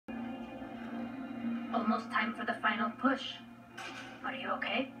Almost time for the final push. Are you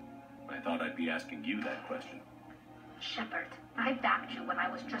okay? I thought I'd be asking you that question. Shepard, I backed you when I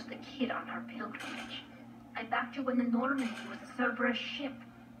was just a kid on our pilgrimage. I backed you when the Normandy was a Cerberus ship.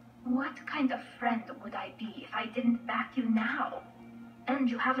 What kind of friend would I be if I didn't back you now? And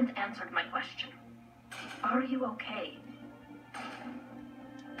you haven't answered my question. Are you okay?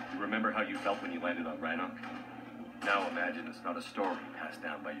 You remember how you felt when you landed on Rannoch? Now imagine it's not a story passed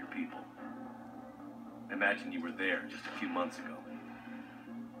down by your people. Imagine you were there just a few months ago.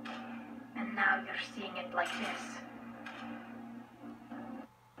 And now you're seeing it like this.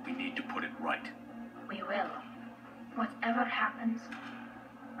 We need to put it right. We will. Whatever happens,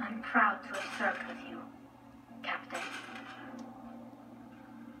 I'm proud to have served with you, Captain.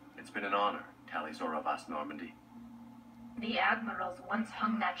 It's been an honor, Tali Zoravas Normandy. The Admirals once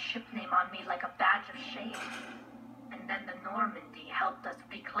hung that ship name on me like a badge of shame. And then the Normandy helped us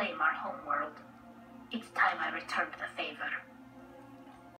reclaim our homeworld. It's time I returned the favor.